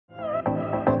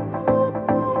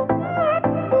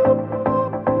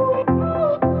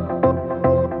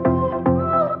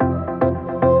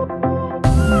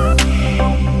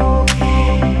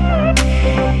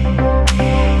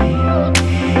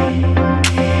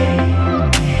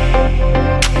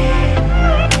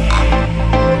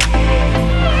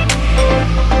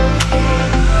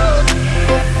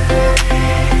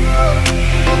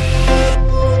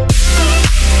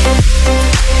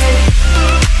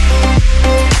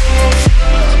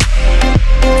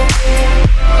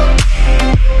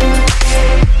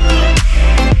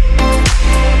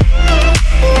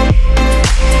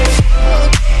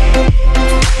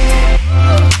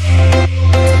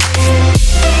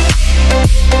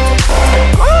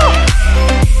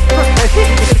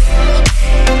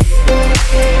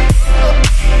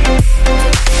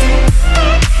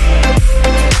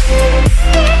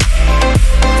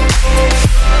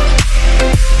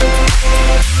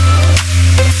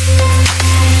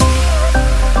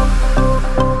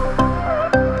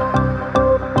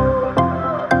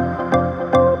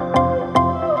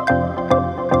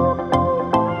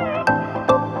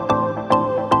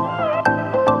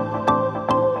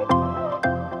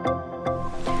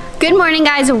Good morning,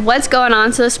 guys. What's going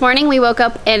on? So this morning we woke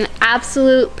up in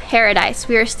absolute paradise.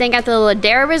 We are staying at the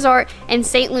Ladera Resort in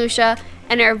St. Lucia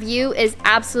and our view is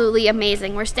absolutely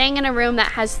amazing. We're staying in a room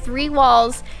that has 3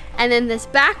 walls and then this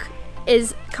back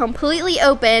is completely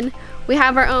open. We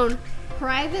have our own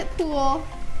private pool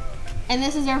and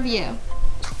this is our view.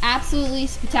 Absolutely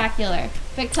spectacular.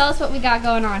 Vic, tell us what we got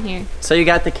going on here. So you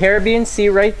got the Caribbean Sea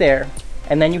right there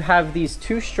and then you have these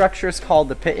 2 structures called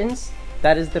the pittons.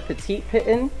 That is the petite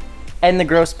pitton and the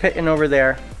gross pitton over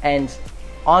there, and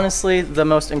honestly the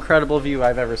most incredible view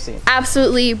I've ever seen.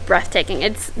 Absolutely breathtaking.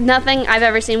 It's nothing I've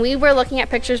ever seen. We were looking at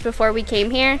pictures before we came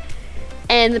here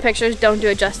and the pictures don't do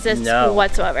it justice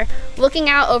whatsoever. Looking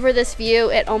out over this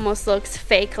view, it almost looks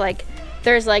fake, like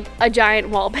there's like a giant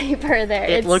wallpaper there.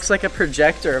 It looks like a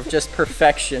projector of just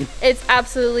perfection. It's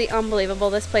absolutely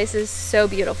unbelievable. This place is so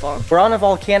beautiful. We're on a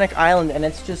volcanic island and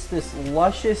it's just this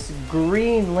luscious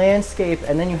green landscape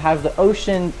and then you have the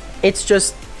ocean. It's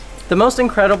just the most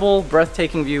incredible,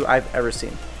 breathtaking view I've ever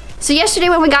seen. So yesterday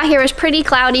when we got here it was pretty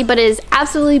cloudy, but it is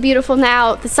absolutely beautiful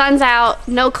now. The sun's out,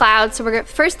 no clouds. So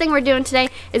first thing we're doing today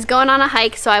is going on a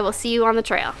hike, so I will see you on the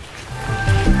trail.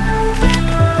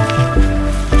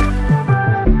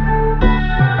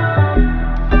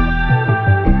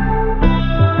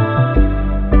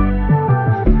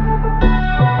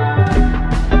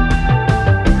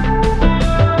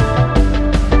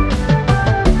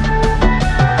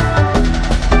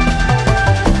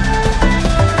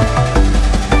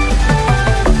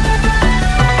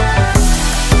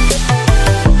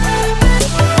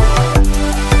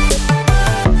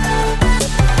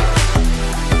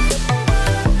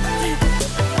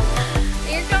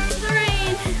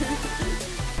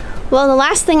 Well, the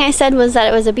last thing I said was that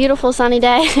it was a beautiful sunny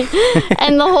day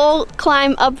and the whole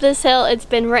climb up this hill, it's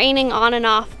been raining on and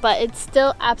off, but it's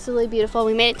still absolutely beautiful.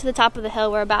 We made it to the top of the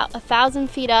hill. We're about 1,000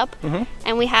 feet up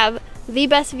and we have the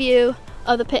best view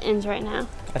of the pittons right now.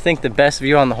 I think the best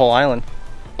view on the whole island.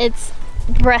 It's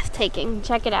breathtaking.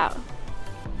 Check it out.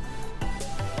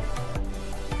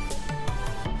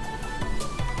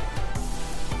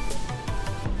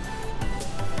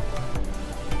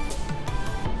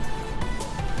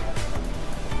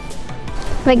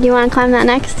 Vic, do you want to climb that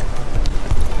next?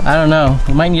 I don't know.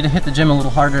 We might need to hit the gym a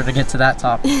little harder to get to that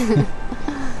top.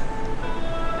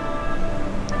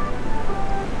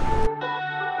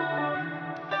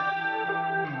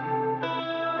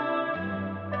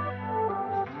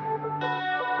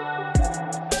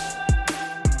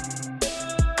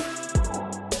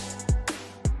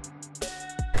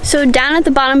 So down at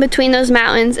the bottom between those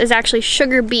mountains is actually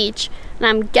Sugar Beach. And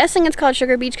I'm guessing it's called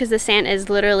Sugar Beach because the sand is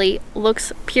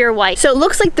looks pure white. So it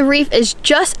looks like the reef is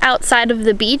just outside of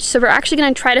the beach. So we're actually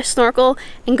gonna try to snorkel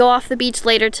and go off the beach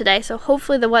later today. So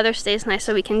hopefully the weather stays nice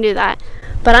so we can do that.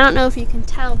 But I don't know if you can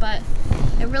tell, but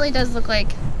it really does look like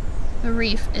the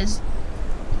reef is,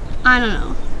 I don't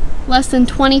know, less than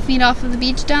 20 feet off of the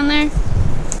beach down there.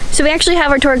 So we actually have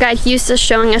our tour guide Eustace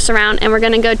showing us around and we're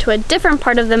gonna go to a different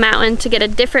part of the mountain to get a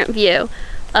different view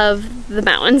of the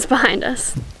mountains behind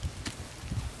us.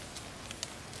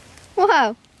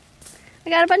 Whoa, I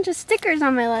got a bunch of stickers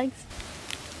on my legs.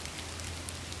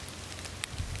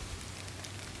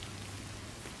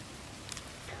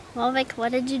 Well, Vic,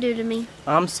 what did you do to me?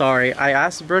 I'm sorry. I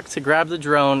asked Brooke to grab the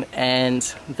drone and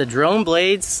the drone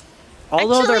blades,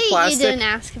 although they're plastic. You didn't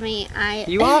ask me.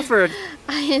 You offered.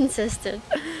 I insisted.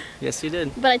 Yes, you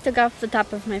did. But I took off the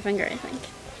top of my finger, I think.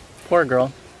 Poor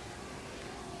girl.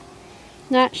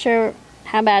 Not sure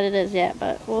how bad it is yet,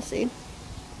 but we'll see.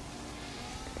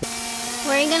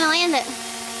 Where are you gonna land it?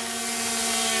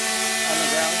 On the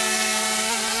ground.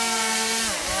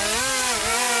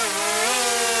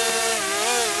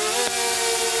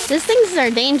 These things are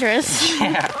dangerous.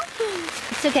 Yeah.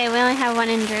 It's okay, we only have 1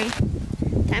 injury.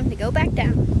 Time to go back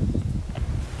down.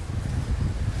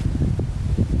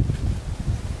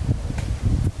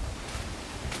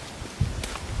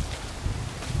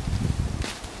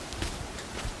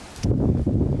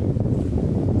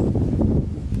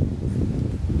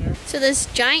 So this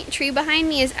giant tree behind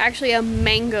me is actually a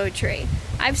mango tree.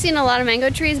 I've seen a lot of mango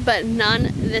trees, but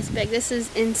none this big. This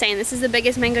is insane. This is the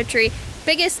biggest mango tree,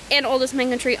 biggest and oldest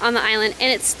mango tree on the island,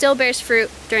 and it still bears fruit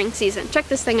during season. Check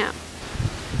this thing out.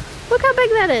 Look how big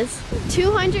that is.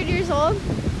 200 years old?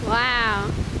 Wow.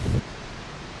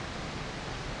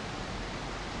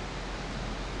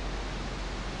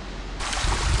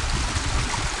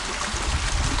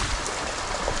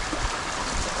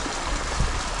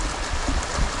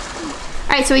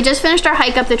 Alright, so we just finished our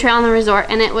hike up the trail on the resort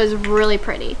and it was really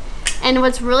pretty. And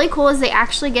what's really cool is they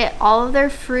actually get all of their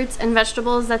fruits and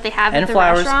vegetables that they have at the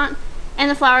restaurant and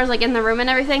the flowers like in the room and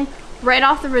everything right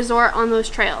off the resort on those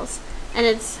trails. And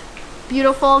it's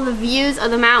beautiful. The views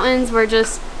of the mountains were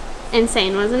just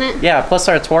insane, wasn't it? Yeah, plus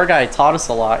our tour guide taught us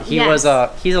a lot. He was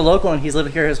he's a local and he's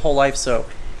lived here his whole life, so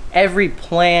every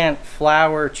plant,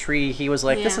 flower, tree, he was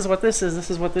like, this is what this is,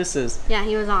 this is what this is. Yeah,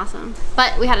 he was awesome.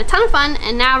 But we had a ton of fun,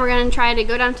 and now we're gonna try to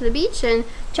go down to the beach and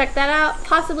check that out,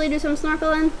 possibly do some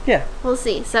snorkeling. Yeah. We'll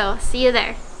see, so see you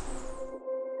there.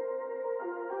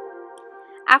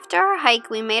 After our hike,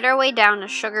 we made our way down to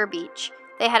Sugar Beach.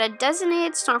 They had a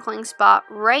designated snorkeling spot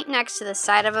right next to the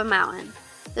side of a mountain.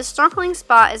 The snorkeling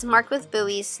spot is marked with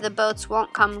buoys so the boats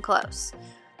won't come close.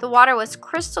 The water was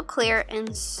crystal clear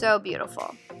and so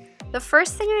beautiful. The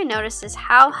first thing I noticed is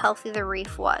how healthy the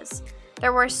reef was.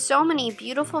 There were so many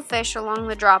beautiful fish along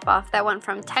the drop-off that went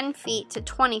from 10 feet to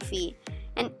 20 feet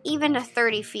and even to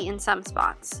 30 feet in some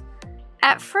spots.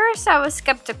 At first, I was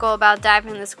skeptical about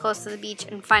diving this close to the beach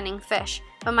and finding fish,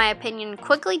 but my opinion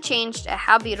quickly changed at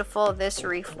how beautiful this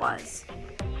reef was.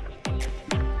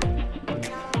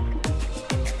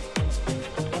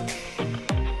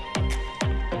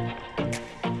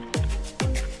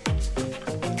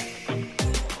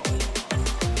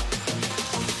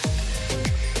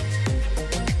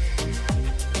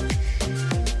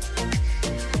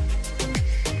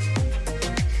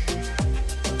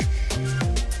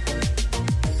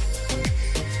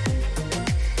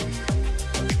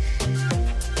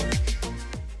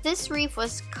 This reef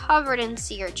was covered in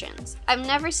sea urchins. I've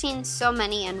never seen so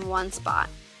many in one spot.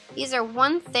 These are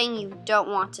one thing you don't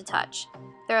want to touch.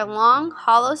 Their long,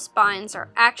 hollow spines are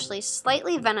actually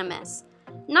slightly venomous.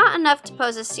 Not enough to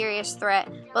pose a serious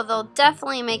threat, but they'll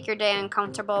definitely make your day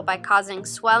uncomfortable by causing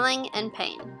swelling and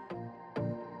pain.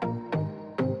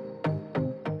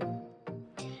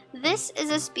 This is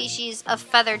a species of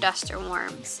feather duster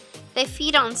worms. They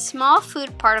feed on small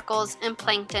food particles and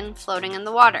plankton floating in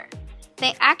the water.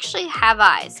 They actually have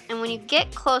eyes, and when you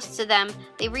get close to them,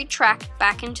 they retract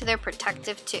back into their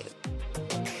protective tube.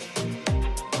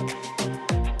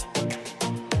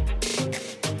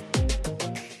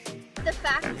 The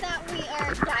fact that we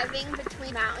are diving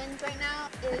between mountains right now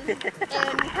is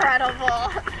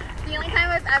incredible. The only time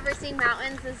I've ever seen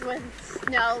mountains is when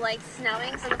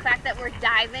snowing, so the fact that we're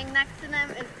diving next to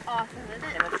them is awesome, isn't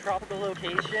it? In a tropical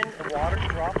location, the water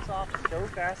drops off so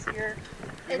fast here.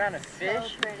 The amount of fish.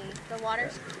 It's so pretty. The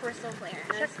water's crystal clear,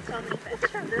 and there's so many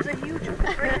fish. There's a huge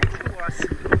one right next to us.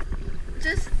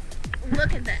 Just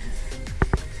look at this.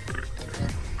 Just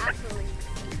absolutely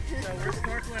amazing. So we're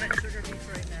snorkeling at Sugar Beach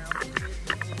right now.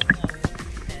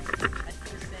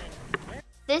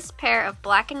 This pair of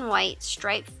black and white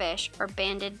striped fish are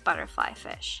banded butterfly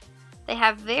fish. They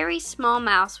have very small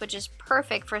mouths, which is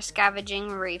perfect for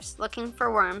scavenging reefs looking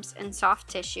for worms and soft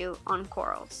tissue on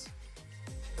corals.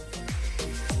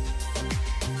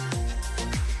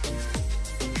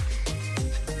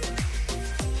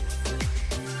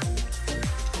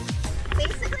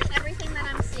 Basically everything that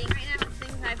I'm seeing right now is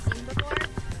things I've seen before,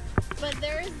 but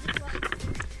there's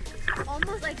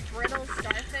almost like brittle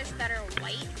starfish that are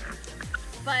white,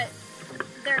 but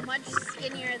they're much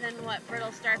skinnier than what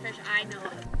brittle starfish I know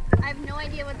of. I have no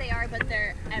idea what they are, but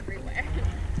they're everywhere.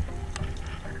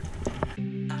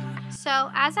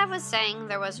 So, as I was saying,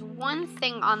 there was one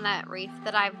thing on that reef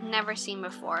that I've never seen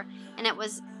before, and it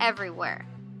was everywhere.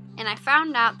 And I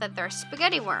found out that they're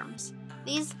spaghetti worms.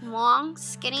 These long,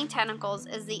 skinny tentacles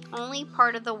is the only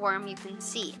part of the worm you can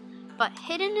see, but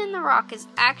hidden in the rock is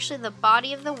actually the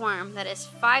body of the worm that is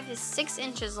 5 to 6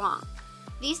 inches long.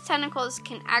 These tentacles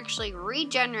can actually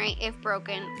regenerate if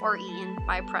broken or eaten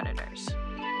by predators.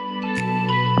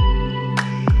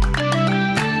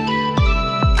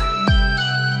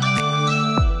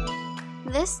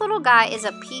 This little guy is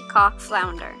a peacock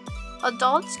flounder.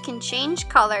 Adults can change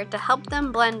color to help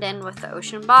them blend in with the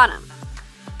ocean bottom.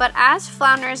 But as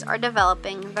flounders are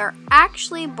developing, they're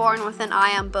actually born with an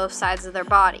eye on both sides of their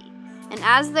body. And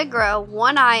as they grow,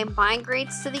 one eye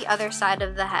migrates to the other side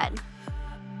of the head.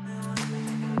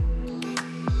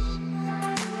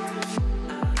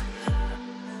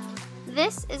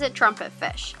 This is a trumpet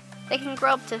fish. They can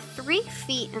grow up to 3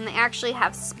 feet, and they actually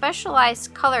have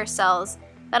specialized color cells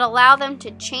that allow them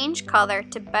to change color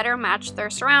to better match their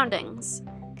surroundings.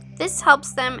 This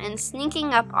helps them in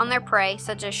sneaking up on their prey,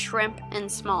 such as shrimp and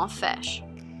small fish.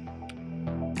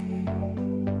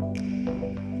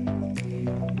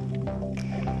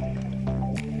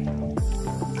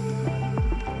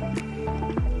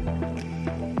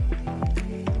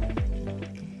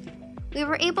 We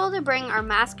were able to bring our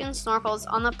mask and snorkels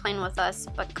on the plane with us,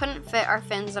 but couldn't fit our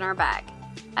fins in our bag.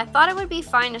 I thought it would be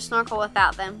fine to snorkel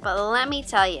without them, but let me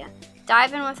tell you,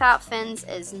 diving without fins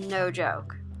is no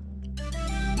joke.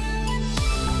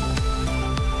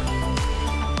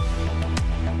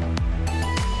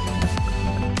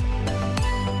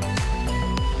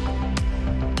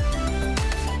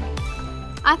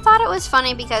 I thought it was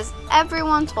funny because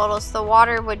everyone told us the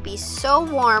water would be so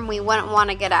warm we wouldn't want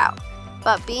to get out.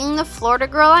 But being the Florida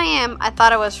girl I am, I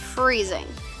thought it was freezing.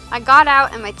 I got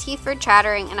out and my teeth were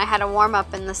chattering and I had to warm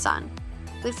up in the sun.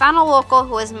 We found a local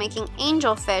who was making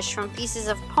angelfish from pieces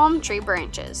of palm tree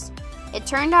branches. It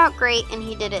turned out great and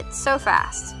he did it so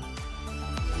fast.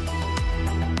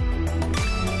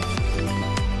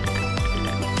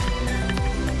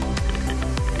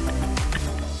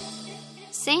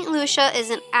 St. Lucia is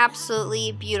an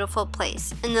absolutely beautiful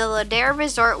place, and the Ladera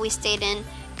Resort we stayed in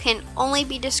can only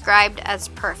be described as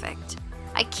perfect.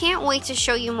 I can't wait to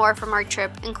show you more from our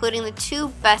trip, including the 2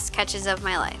 best catches of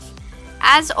my life.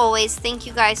 As always, thank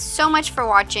you guys so much for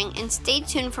watching, and stay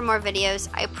tuned for more videos.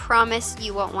 I promise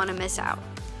you won't want to miss out.